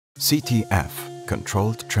CTF,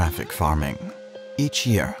 controlled traffic farming. Each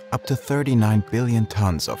year, up to 39 billion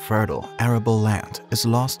tons of fertile, arable land is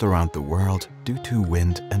lost around the world due to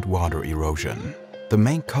wind and water erosion. The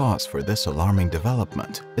main cause for this alarming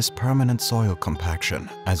development is permanent soil compaction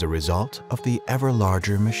as a result of the ever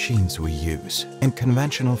larger machines we use. In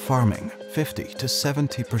conventional farming, 50 to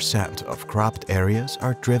 70% of cropped areas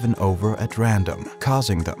are driven over at random,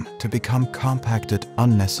 causing them to become compacted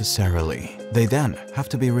unnecessarily. They then have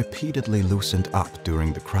to be repeatedly loosened up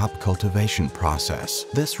during the crop cultivation process.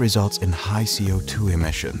 This results in high CO2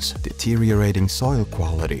 emissions, deteriorating soil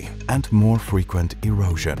quality, and more frequent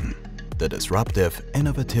erosion. The disruptive,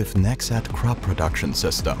 innovative NEXAT crop production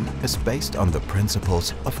system is based on the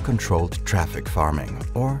principles of controlled traffic farming,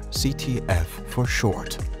 or CTF for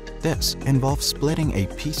short. This involves splitting a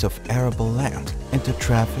piece of arable land into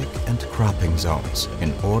traffic and cropping zones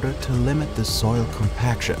in order to limit the soil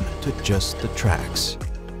compaction to just the tracks.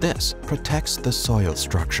 This protects the soil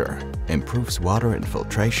structure, improves water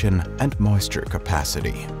infiltration and moisture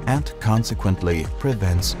capacity, and consequently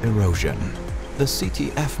prevents erosion. The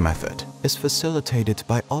CTF method is facilitated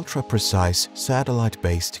by ultra-precise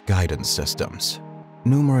satellite-based guidance systems.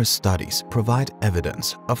 Numerous studies provide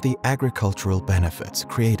evidence of the agricultural benefits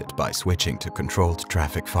created by switching to controlled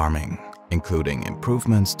traffic farming, including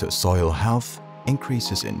improvements to soil health,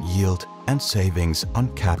 increases in yield, and savings on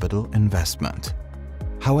capital investment.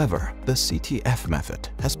 However, the CTF method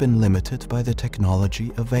has been limited by the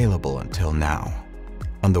technology available until now.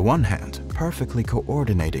 On the one hand, perfectly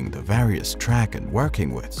coordinating the various track and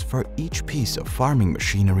working widths for each piece of farming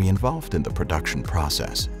machinery involved in the production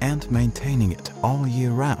process and maintaining it all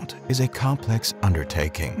year round is a complex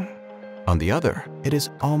undertaking. On the other, it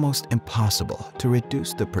is almost impossible to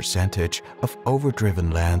reduce the percentage of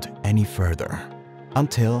overdriven land any further.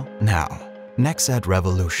 Until now. NEXAT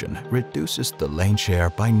Revolution reduces the lane share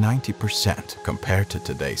by 90% compared to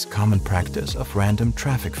today's common practice of random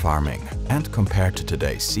traffic farming and compared to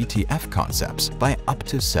today's CTF concepts by up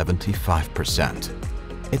to 75%.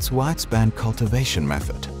 Its widespan cultivation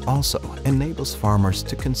method also enables farmers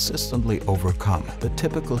to consistently overcome the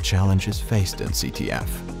typical challenges faced in CTF,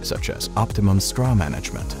 such as optimum straw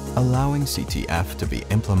management, allowing CTF to be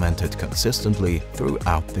implemented consistently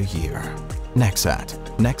throughout the year.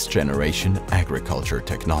 NEXAT, Next Generation Agriculture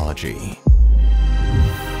Technology.